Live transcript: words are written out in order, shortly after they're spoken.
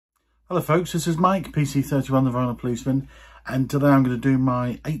Hello folks, this is Mike, PC31, the Vinyl Policeman, and today I'm going to do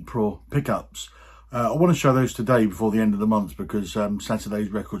my April pickups. I want to show those today before the end of the month because Saturday's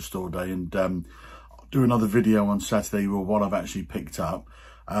record store day, and I'll do another video on Saturday with what I've actually picked up.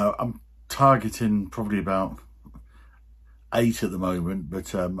 I'm targeting probably about 8 at the moment,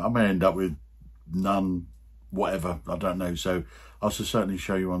 but I may end up with none, whatever, I don't know. So I'll certainly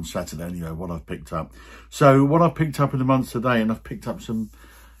show you on Saturday anyway what I've picked up. So what I've picked up in the month today, and I've picked up some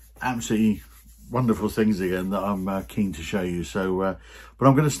absolutely wonderful things again that I'm keen to show you. So but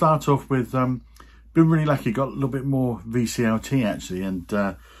I'm going to start off with been really lucky, got a little bit more VCLT actually, and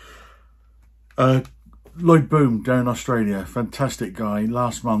Lloyd Boon down in Australia, fantastic guy,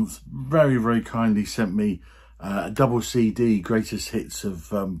 last month very kindly sent me a double CD greatest hits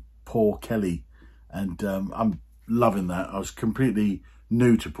of Paul Kelly, and I'm loving that. I was completely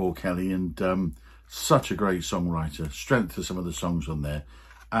new to Paul Kelly, and such a great songwriter, strength to some of the songs on there,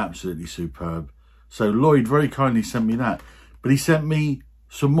 absolutely superb. So Lloyd very kindly sent me that, but he sent me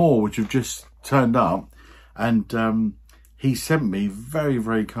some more which have just turned up, and he sent me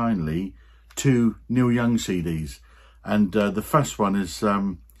very kindly 2 Neil Young CDs, and the first one is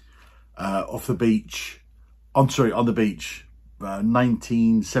Off the Beach, on the Beach,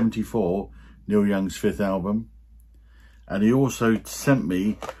 1974, Neil Young's 5th album. And he also sent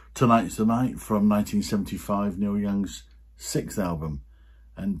me Tonight's the Night from 1975, Neil Young's 6th album.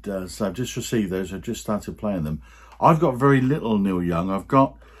 And so I've just received those. I've just started playing them. I've got very little Neil Young. I've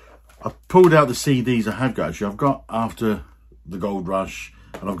pulled out the CDs I have got actually. I've got After the Gold Rush,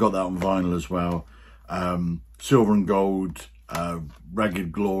 and I've got that on vinyl as well. Silver and Gold,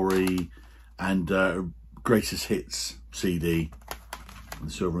 Ragged Glory, and Greatest Hits CD,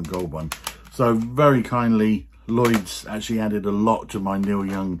 the Silver and Gold one. So very kindly, Lloyd's actually added a lot to my Neil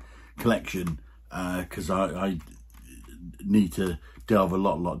Young collection, because I need to delve a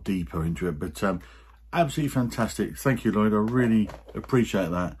lot deeper into it. But absolutely fantastic. Thank you, Lloyd. I really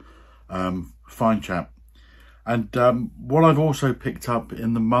appreciate that. Fine chap. And what I've also picked up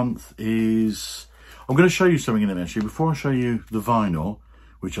in the month is, I'm going to show you something in a minute actually. Before I show you the vinyl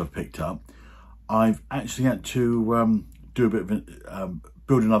which I've picked up, I've actually had to do a bit of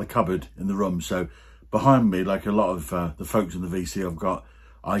build another cupboard in the room. So behind me, like a lot of the folks in the VC, I've got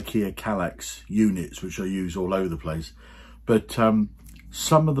IKEA Kallax units which I use all over the place. But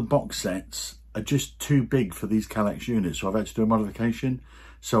some of the box sets are just too big for these Kallax units, so I've had to do a modification.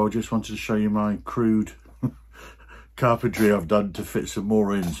 So I just wanted to show you my crude carpentry I've done to fit some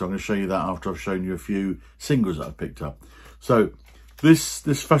more in. So I'm going to show you that after I've shown you a few singles that I've picked up. So this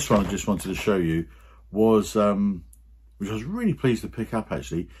first one I just wanted to show you was, which I was really pleased to pick up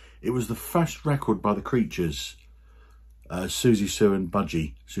actually. It was the first record by the Creatures, Susie Sue and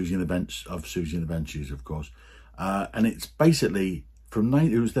Budgie, Susie and the Benchies, of course. And it's basically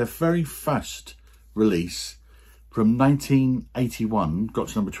it was their very first release from 1981, got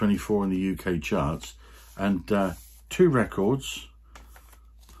to number 24 in the UK charts, and 2 records,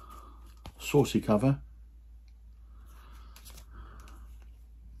 saucy cover,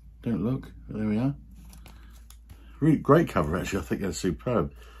 don't look, there we are, really great cover actually, I think they're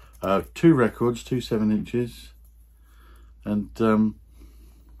superb. 2 records, 2 7-inches, and there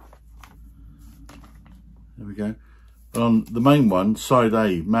we go. On the main one, side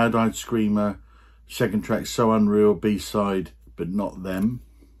A, Mad Eyed Screamer, second track, So Unreal, B-side, But Not Them.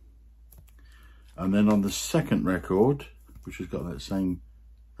 And then on the second record, which has got that same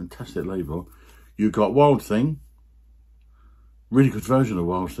fantastic label, you've got Wild Thing, really good version of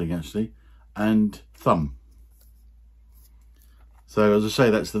Wild Thing actually, and Thumb. So as I say,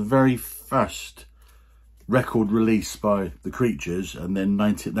 that's the very first record release by the Creatures, and then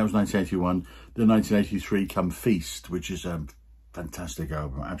that was 1981. Then 1983 come Feast, which is a fantastic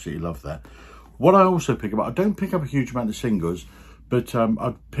album. I absolutely love that. What I also pick up, I don't pick up a huge amount of singles, but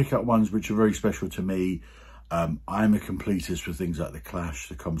I pick up ones which are very special to me. I'm a completist for things like The Clash,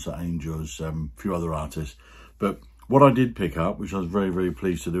 The Concert Angels, a few other artists. But what I did pick up, which I was very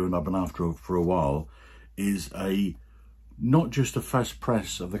pleased to do, and I've been after for a while, is not just a first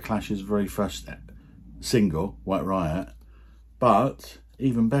press of The Clash's very first single, White Riot, but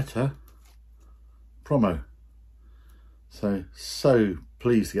even better, promo. So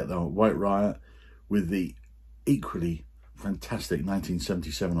pleased to get that White Riot with the equally fantastic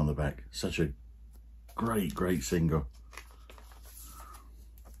 1977 on the back. Such a great single.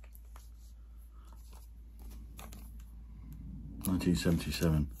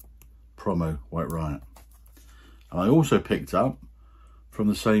 (1977) promo, White Riot. And I also picked up from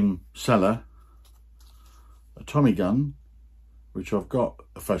the same seller a Tommy gun, which I've got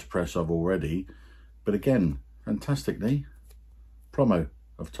a first press of already, but again, fantastically, promo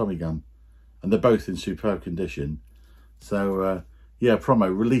of Tommy Gun, and they're both in superb condition. So yeah,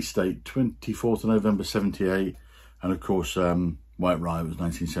 promo release date 24th of November 78, and of course White Riot was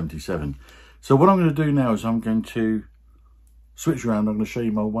 1977. So what I'm going to do now is I'm going to switch around. I'm going to show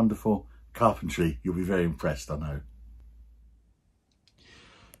you my wonderful carpentry. You'll be very impressed, I know.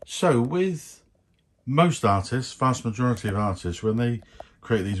 So with most artists, vast majority of artists, when they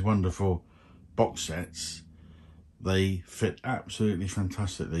create these wonderful box sets, they fit absolutely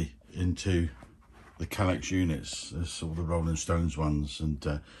fantastically into the Calyx units. There's all the Rolling Stones ones,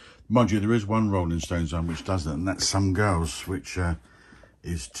 and mind you, there is one Rolling Stones one which doesn't, and that's Some Girls, which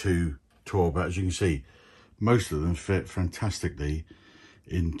is too tall. But as you can see, most of them fit fantastically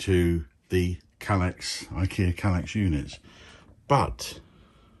into the Calyx, IKEA Calyx units. But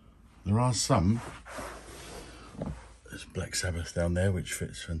there are some. There's Black Sabbath down there, which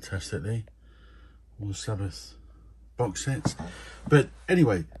fits fantastically. All the Sabbath box sets. But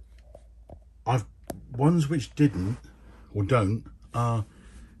anyway, ones which didn't or don't are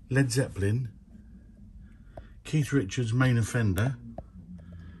Led Zeppelin, Keith Richards' Main Offender,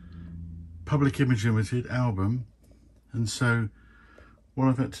 Public Image Limited album. And so what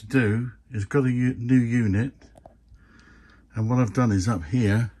I've had to do is got a new unit, and what I've done is up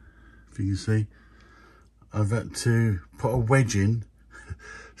here, if you can see, I've had to put a wedge in.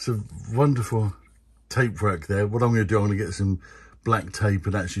 Some wonderful tape work there. What I'm going to do, I'm going to get some black tape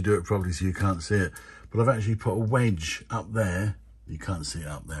and actually do it properly so you can't see it. But I've actually put a wedge up there. You can't see it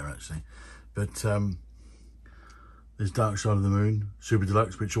up there actually. But there's Dark Side of the Moon, Super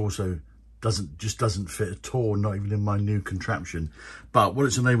Deluxe, which also doesn't fit at all, not even in my new contraption. But what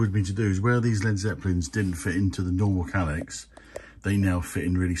it's enabled me to do is, where these Led Zeppelins didn't fit into the normal Calyx, they now fit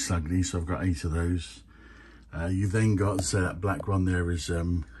in really snugly. So I've got 8 of those. You've then got, so that black one there is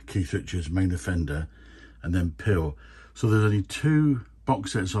Keith Richards' Main Offender, and then Pill. So there's only 2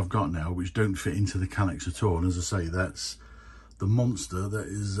 box sets I've got now which don't fit into the Calyx at all. And as I say, that's the monster that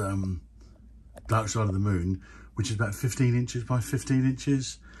is Dark Side of the Moon, which is about 15 inches by 15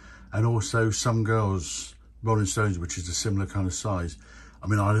 inches. And also Some Girls, Rolling Stones, which is a similar kind of size. I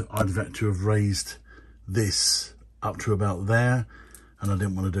mean, I'd have had to have raised this up to about there, and I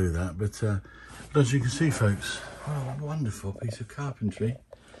didn't want to do that. But as you can see, folks, oh, a wonderful piece of carpentry.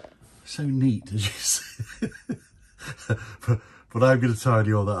 So neat, as you see. but I'm going to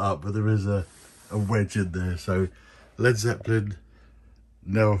tidy all that up. But there is a wedge in there. So Led Zeppelin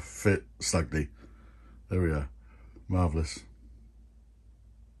now fit snugly. There we are. Marvellous.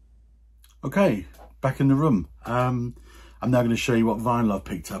 Okay, back in the room. I'm now going to show you what vinyl I've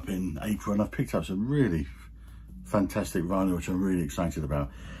picked up in April, and I've picked up some really fantastic vinyl, which I'm really excited about.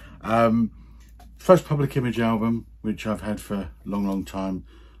 First Public Image album, which I've had for a long time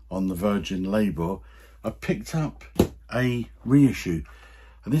on the Virgin label. I picked up a reissue,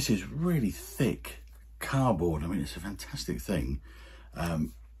 and this is really thick cardboard. I mean, it's a fantastic thing.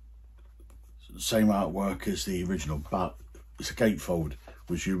 Same artwork as the original, but it's a gatefold,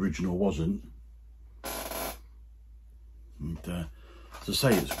 which the original wasn't. And as I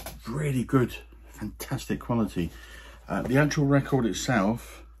say, it's really good, fantastic quality. The actual record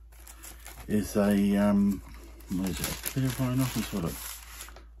itself is a what is it, a clear vinyl? Let's have a look.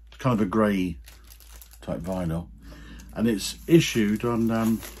 It's kind of a grey type vinyl, and it's issued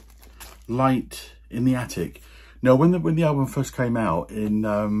on Light in the Attic. Now, when the album first came out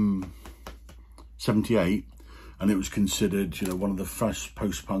in 78, and it was considered, you know, one of the first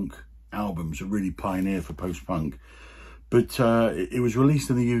post-punk albums, a really pioneer for post-punk. But it was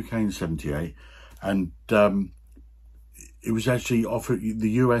released in the UK in 78, and it was actually offered, the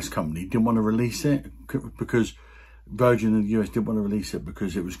US company didn't want to release it because Virgin in the US didn't want to release it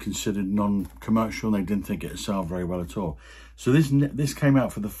because it was considered non-commercial, and they didn't think it would sell very well at all. So this came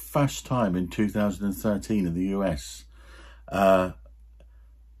out for the first time in 2013 in the US.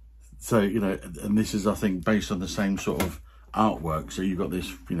 So, you know, and this is, I think, based on the same sort of artwork. So you've got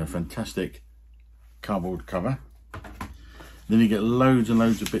this, you know, fantastic cardboard cover. Then you get loads and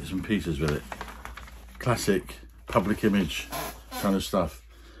loads of bits and pieces with it. Classic Public Image kind of stuff.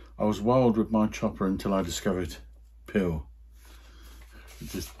 I was wild with my chopper until I discovered Pill.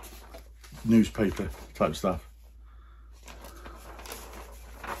 Just newspaper type stuff.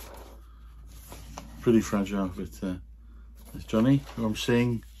 Pretty fragile, but there's Johnny, who I'm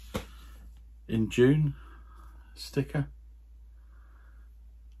seeing in June. Sticker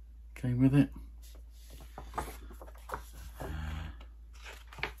came with it.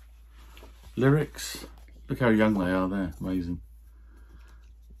 Lyrics, look how young they are there, amazing.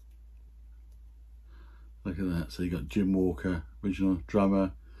 Look at that. So you got Jim Walker, original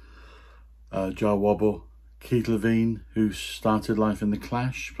drummer, Jar Wobble, Keith Levine, who started life in The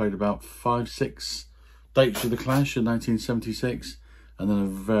Clash, played about 5-6 dates with The Clash in 1976, and then a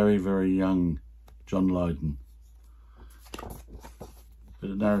very, very young John Lydon. Bit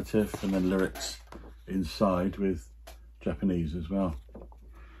of narrative and then lyrics inside with Japanese as well.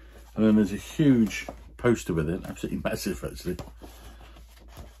 And then there's a huge poster with it, absolutely massive actually.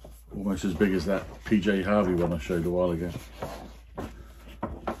 Almost as big as that PJ Harvey one I showed a while ago.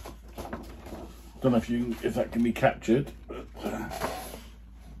 Don't know if that can be captured, but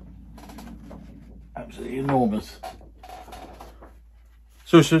absolutely enormous.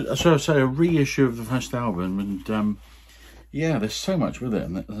 So I say a reissue of the first album, and yeah, there's so much with it,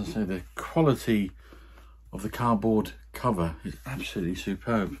 and as I say, the quality of the cardboard cover is absolutely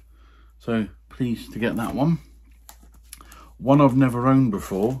superb. So pleased to get that one. One I've never owned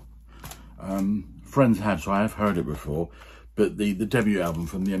before. Friends have, so I have heard it before. But the debut album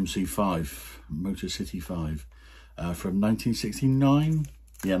from the MC5, Motor City 5, from 1969.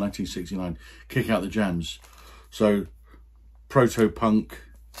 Yeah, 1969. Kick Out the Jams. So proto-punk,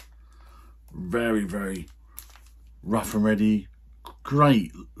 very, very rough and ready.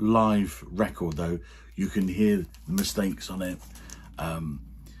 Great live record though. You can hear the mistakes on it,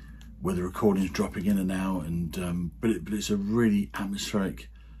 where the recording's dropping in and out, and but it's a really atmospheric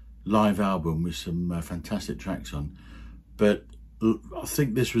live album with some fantastic tracks on. But I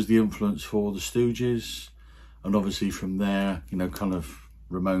think this was the influence for the Stooges, and obviously from there, you know, kind of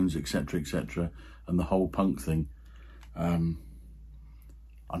Ramones, etc., and the whole punk thing.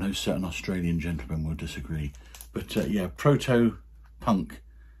 I know certain Australian gentlemen will disagree, but yeah, proto-punk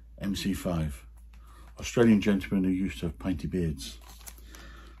MC5. Australian gentlemen who used to have pointy beards.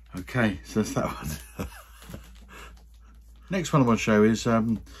 Okay, so that's that one. Next one I want to show is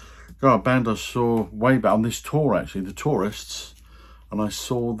a band I saw way back on this tour, actually, the Tourists, and I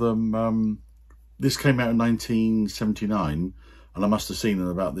saw them. This came out in 1979, and I must have seen them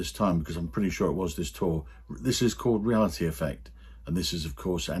about this time because I'm pretty sure it was this tour. This is called Reality Effect, and this is, of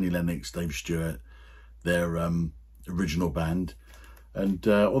course, Annie Lennox, Dave Stewart, their original band. And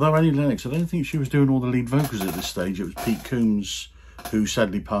although Annie Lennox, I don't think she was doing all the lead vocals at this stage. It was Pete Coombs, who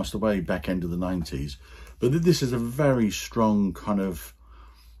sadly passed away back end of the 90s. But this is a very strong kind of,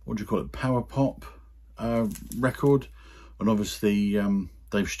 what do you call it, power pop record. And obviously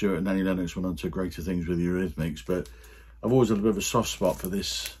Dave Stewart and Annie Lennox went on to greater things with the Eurythmics. But I've always had a bit of a soft spot for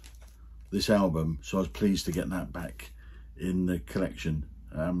this album, so I was pleased to get that back in the collection.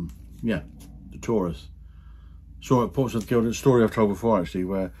 Yeah, the Taurus. Saw at Portsmouth Guild, a story I've told before actually,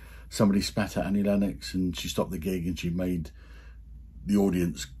 where somebody spat at Annie Lennox and she stopped the gig and she made the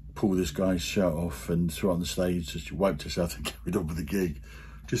audience pull this guy's shirt off and threw it on the stage, so she wiped herself and carried on with the gig.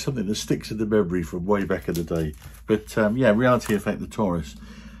 Just something that sticks in the memory from way back in the day. But yeah, Reality Effect, the Taurus.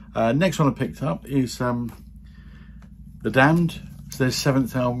 Next one I picked up is The Damned. It's their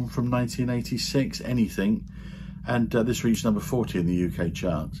 7th album from 1986, Anything. And this reached number 40 in the UK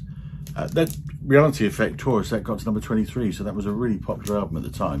charts. That Reality Effect Taurus, that got to number 23, so that was a really popular album at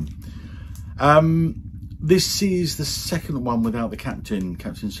the time. This is the second one without the Captain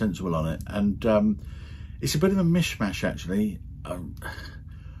Sensible on it, and it's a bit of a mishmash actually.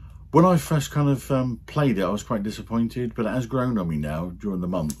 When I first kind of played it, I was quite disappointed, but it has grown on me now during the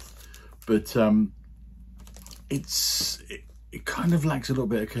month. But it kind of lacks a little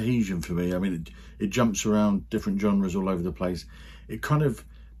bit of cohesion for me. I mean, it jumps around different genres all over the place. It kind of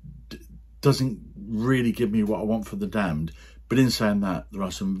doesn't really give me what I want for The Damned. But in saying that, there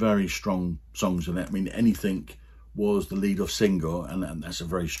are some very strong songs in it. I mean, Anything was the lead-off single, and that's a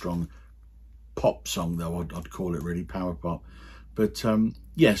very strong pop song, though I'd call it really power pop. But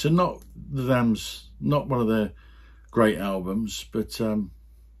yeah, so not The Damned's, not one of their great albums, but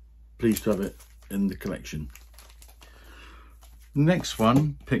pleased to have it in the collection. Next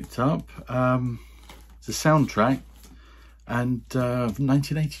one picked up, it's a soundtrack, and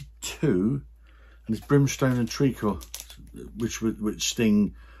 1982, and it's Brimstone and Treacle, which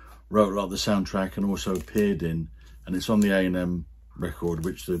Sting wrote a lot of the soundtrack and also appeared in, and it's on the A&M record,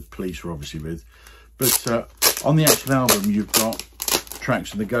 which the Police were obviously with. But on the actual album, you've got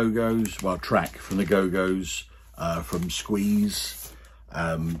tracks from the Go-Go's, well, track from the Go-Go's, from Squeeze,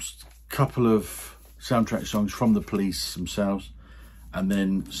 couple of soundtrack songs from the Police themselves, and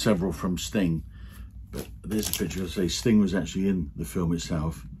then several from Sting. But there's a picture, I say, Sting was actually in the film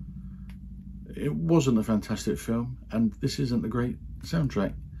itself. It wasn't a fantastic film, and this isn't a great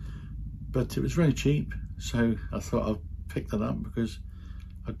soundtrack, but it was very cheap, so I thought I'd pick that up because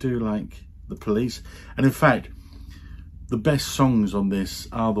I do like the Police. And in fact, the best songs on this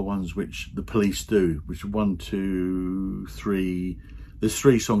are the ones which the Police do, which are 1, 2, 3. There's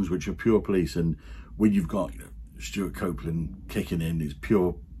 3 songs which are pure Police, and when you've got, you know, Stuart Copeland kicking in, it's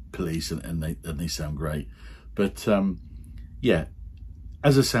pure Police, and they sound great. But yeah,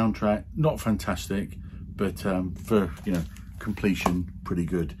 as a soundtrack, not fantastic, but for, you know, completion, pretty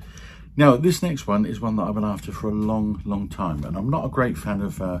good. Now, this next one is one that I've been after for a long time, and I'm not a great fan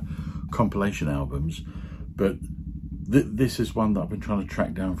of compilation albums, but this is one that I've been trying to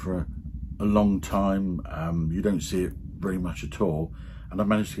track down for a long time. You don't see it very much at all, and I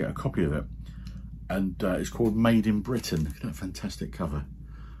managed to get a copy of it, and it's called Made in Britain. Look at that fantastic cover,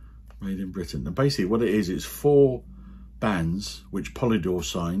 Made in Britain. And basically what it is, it's 4 bands which Polydor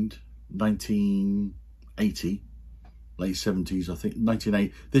signed 1980, late 70s, I think,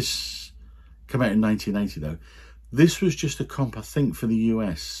 1980. This came out in 1980 though. This was just a comp, I think, for the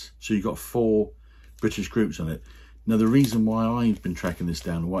US. So you got 4 British groups on it. Now, the reason why I've been tracking this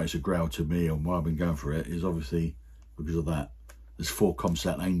down and why it's a growl to me and why I've been going for it is obviously because of that. There's 4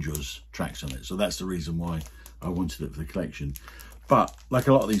 Comsat Angels tracks on it. So that's the reason why I wanted it for the collection. But like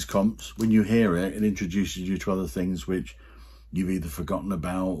a lot of these comps, when you hear it, it introduces you to other things which you've either forgotten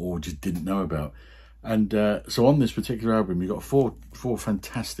about or just didn't know about. And so on this particular album, you've got four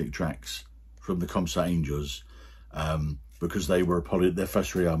fantastic tracks from the Comsat Angels, because they were their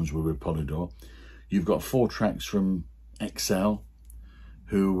first 3 albums were with Polydor. You've got 4 tracks from XL,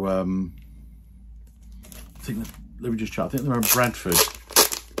 who I think, let me just check, I think they're a Bradford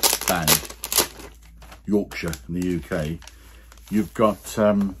band, Yorkshire in the UK. You've got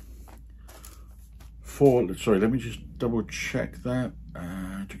 4, sorry, let me just double check that.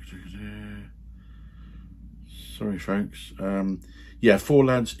 Sorry folks. Yeah, 4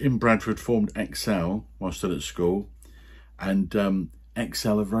 lads in Bradford formed XL while still at school, and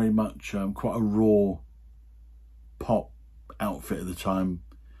XL are very much quite a raw pop outfit at the time,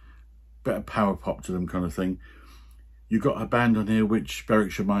 bit of power pop to them kind of thing. You've got a band on here which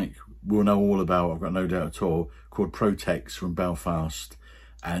Berwickshire Mike will know all about, I've got no doubt at all, called Protex from Belfast,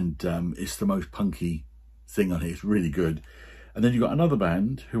 and it's the most punky thing on here. It's really good. And then you've got another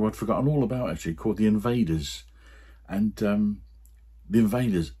band who I'd forgotten all about actually, called the Invaders, and the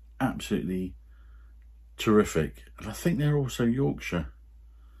Invaders, absolutely terrific. And I think they're also Yorkshire.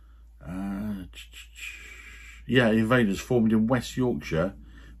 Yeah, the Invaders formed in West Yorkshire,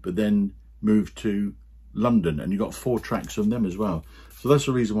 but then moved to London, and you got 4 tracks on them as well. So that's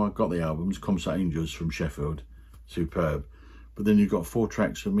the reason why I've got the albums. Comsat Angels from Sheffield, superb. But then you've got 4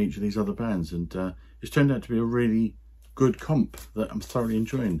 tracks from each of these other bands, and it's turned out to be a really good comp that I'm thoroughly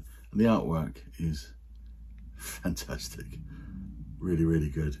enjoying. And the artwork is fantastic, really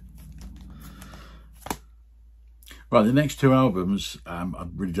good. Right, the next 2 albums, I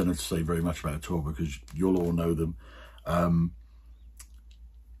really don't have to say very much about at all because you'll all know them.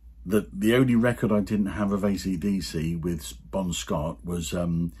 The only record I didn't have of AC/DC with Bon Scott was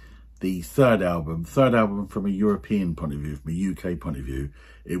the third album from a European point of view, from a UK point of view.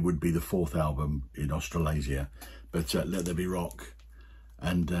 It would be the 4th album in Australasia, but Let There Be Rock.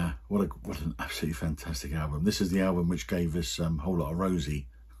 And what an absolutely fantastic album. This is the album which gave us Whole Lot of Rosie.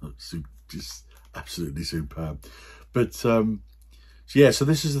 Just absolutely superb. But so yeah, so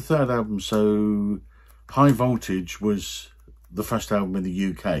this is the 3rd album. So High Voltage was the first album in the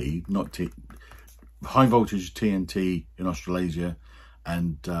UK, not High Voltage TNT in Australasia,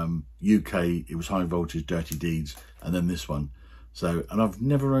 and UK it was High Voltage Dirty Deeds, and then this one. So, and I've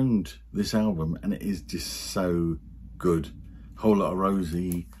never owned this album, and it is just so good. Whole Lot of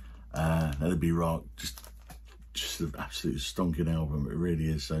Rosie, Let There Be Rock, just an absolute stonking album. It really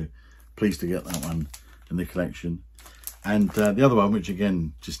is. So pleased to get that one in the collection. And the other one, which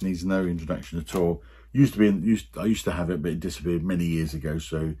again just needs no introduction at all, I used to have it, but it disappeared many years ago.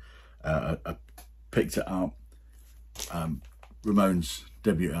 So I picked it up. Ramones'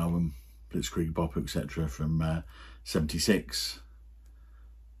 debut album, Blitzkrieg Bop, etc., from '76.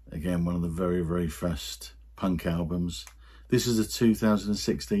 Again, one of the very first punk albums. This is a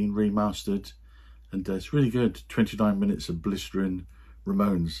 2016 remastered, and it's really good. 29 minutes of blistering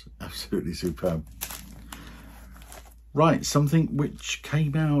Ramones, absolutely superb. Right, something which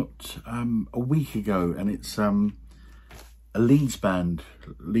came out a week ago, and it's a Leeds band,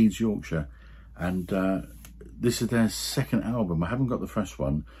 Leeds, Yorkshire, and this is their 2nd album. I haven't got the first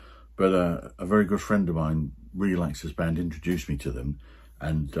one, but a very good friend of mine really likes this band, introduced me to them,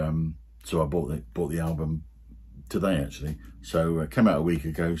 and so I bought the album today actually. So it came out a week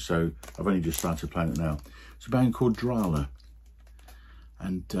ago, so I've only just started playing it now. It's a band called Drahla,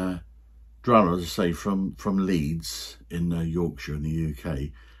 and Drahla, as I say, from Leeds in Yorkshire in the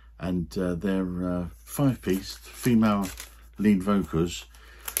UK, and they're 5-piece female lead vocals,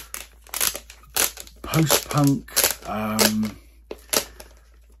 post-punk,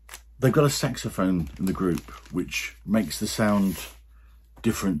 they've got a saxophone in the group, which makes the sound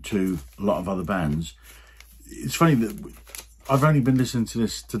different to a lot of other bands. It's funny that I've only been listening to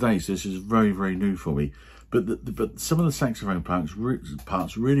this today, so this is very, very new for me. But some of the saxophone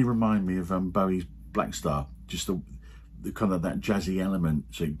parts really remind me of Bowie's Black Star, just the kind of that jazzy element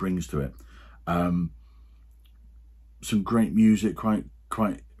so it brings to it. Some great music, quite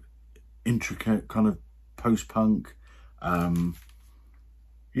intricate, kind of post-punk.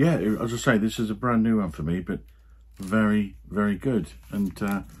 Yeah, as I say, this is a brand new one for me, but very, very good. And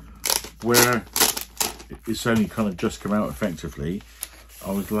where it's only kind of just come out effectively,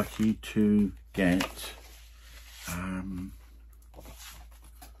 I was lucky to get a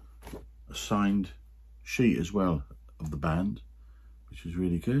signed sheet as well of the band, which was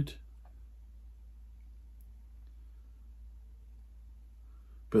really good.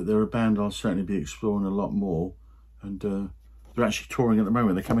 But they're a band I'll certainly be exploring a lot more, and they're actually touring at the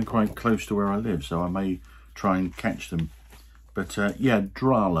moment. They're coming quite close to where I live, so I may try and catch them. But yeah,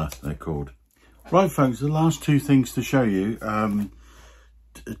 Drahla they're called. Right folks, the last two things to show you,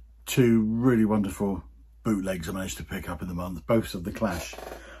 two really wonderful bootlegs I managed to pick up in the month, both of The Clash.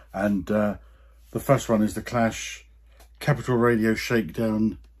 And the first one is The Clash Capitol Radio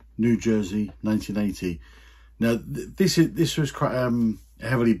Shakedown, New Jersey, 1980. Now this was quite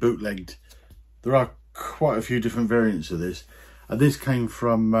heavily bootlegged. There are quite a few different variants of this, and this came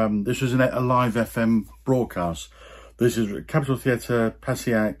from this was a live FM broadcast. This is Capitol Theatre,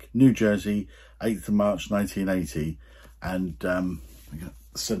 Passaic, New Jersey, 8th of March 1980. And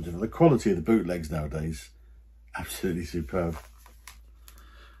the quality of the bootlegs nowadays, absolutely superb.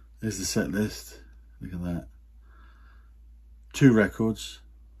 There's the set list, look at that. 2 records,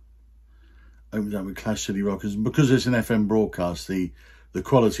 opened up with Clash City Rockers. And because it's an FM broadcast, the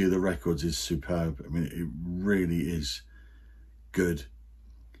quality of the records is superb. I mean, it really is good.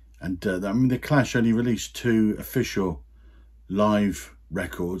 And I mean, the Clash only released 2 official live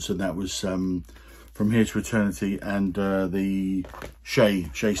records, and that was From Here to Eternity and the Shea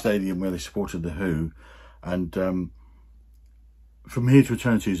Stadium, where they supported The Who. And From Here to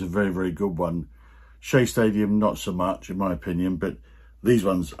Eternity is a very, very good one. Shea Stadium, not so much, in my opinion, but these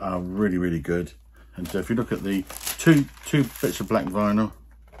ones are really, really good. And if you look at the two bits of black vinyl,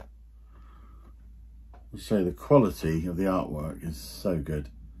 I'd say the quality of the artwork is so good.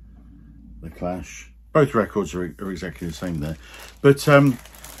 The Clash, both records are exactly the same there. But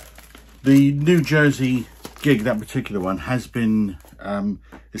the New Jersey gig, that particular one, has been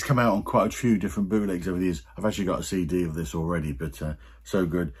it's come out on quite a few different bootlegs over the years. I've actually got a CD of this already, but so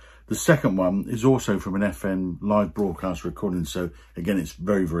good. The second one is also from an FM live broadcast recording, so again it's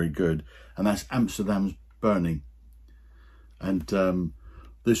very, very good, and that's Amsterdam's Burning. And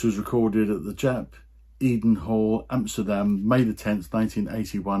this was recorded at the Jap Eden Hall, Amsterdam, May the 10th,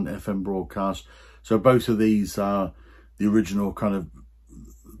 1981 FM broadcast. So both of these are the original kind of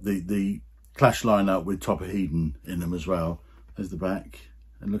the Clash lineup with Top of Eden in them as well. There's the back,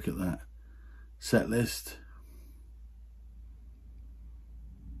 and look at that set list.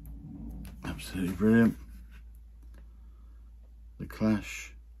 Absolutely brilliant. The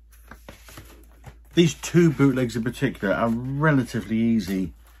Clash. These 2 bootlegs in particular are relatively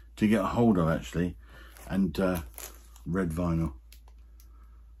easy to get a hold of, actually. And red vinyl.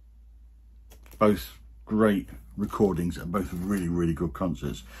 Both great recordings and both really, really good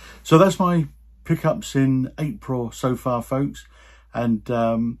concerts. So that's my pickups in April so far, folks. And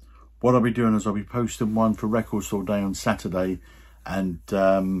what I'll be doing is I'll be posting one for Record Store Day on Saturday. And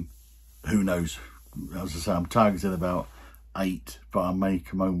who knows, as I say, I'm targeting about 8, but I may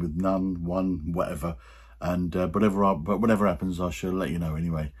come home with none, 1, whatever. And whatever happens, I shall let you know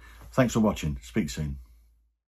anyway. Thanks for watching. Speak soon.